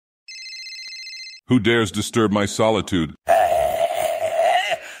Who dares disturb my solitude?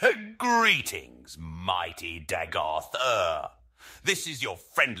 Greetings, mighty Dagoth. This is your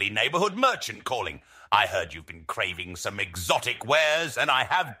friendly neighborhood merchant calling. I heard you've been craving some exotic wares, and I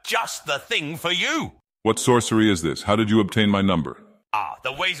have just the thing for you. What sorcery is this? How did you obtain my number?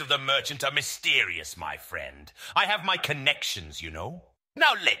 The ways of the merchant are mysterious, my friend. I have my connections, you know.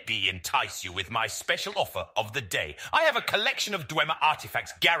 Now let me entice you with my special offer of the day. I have a collection of Dwemer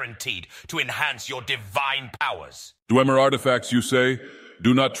artifacts guaranteed to enhance your divine powers. Dwemer artifacts, you say?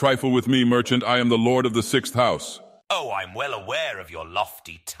 Do not trifle with me, merchant. I am the Lord of the Sixth House. Oh, I'm well aware of your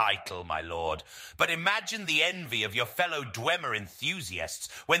lofty title, my lord. But imagine the envy of your fellow Dwemer enthusiasts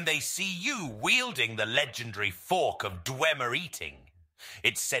when they see you wielding the legendary fork of Dwemer eating.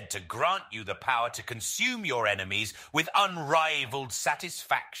 It's said to grant you the power to consume your enemies with unrivaled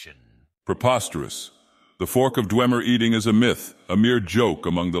satisfaction. Preposterous. The fork of Dwemer eating is a myth, a mere joke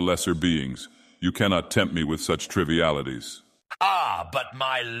among the lesser beings. You cannot tempt me with such trivialities. But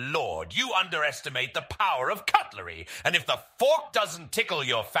my lord, you underestimate the power of cutlery. And if the fork doesn't tickle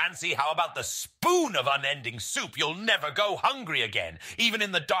your fancy, how about the spoon of unending soup? You'll never go hungry again, even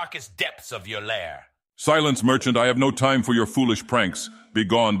in the darkest depths of your lair. Silence, merchant. I have no time for your foolish pranks. Be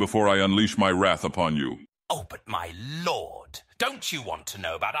gone before I unleash my wrath upon you. Oh, but my lord, don't you want to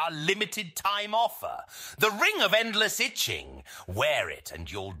know about our limited time offer? The Ring of Endless Itching. Wear it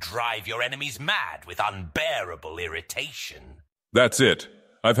and you'll drive your enemies mad with unbearable irritation. That's it.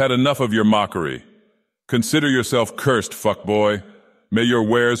 I've had enough of your mockery. Consider yourself cursed, fuckboy. May your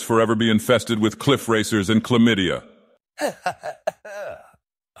wares forever be infested with cliff racers and chlamydia.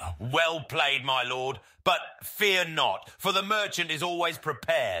 Well played, my lord, but fear not, for the merchant is always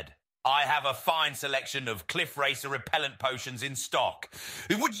prepared. I have a fine selection of cliff racer repellent potions in stock.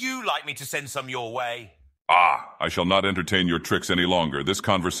 Would you like me to send some your way? I shall not entertain your tricks any longer. This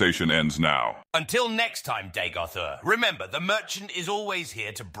conversation ends now. Until next time, Dagoth, remember, the merchant is always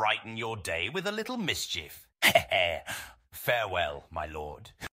here to brighten your day with a little mischief. Farewell, my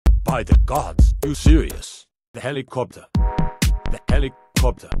lord. By the gods, you serious? The helicopter. The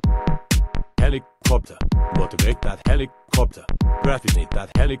helicopter. Helicopter. Motivate that helicopter. Graphite that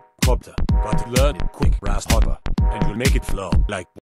helicopter. Got to learn it quick, grasshopper. And you'll make it flow like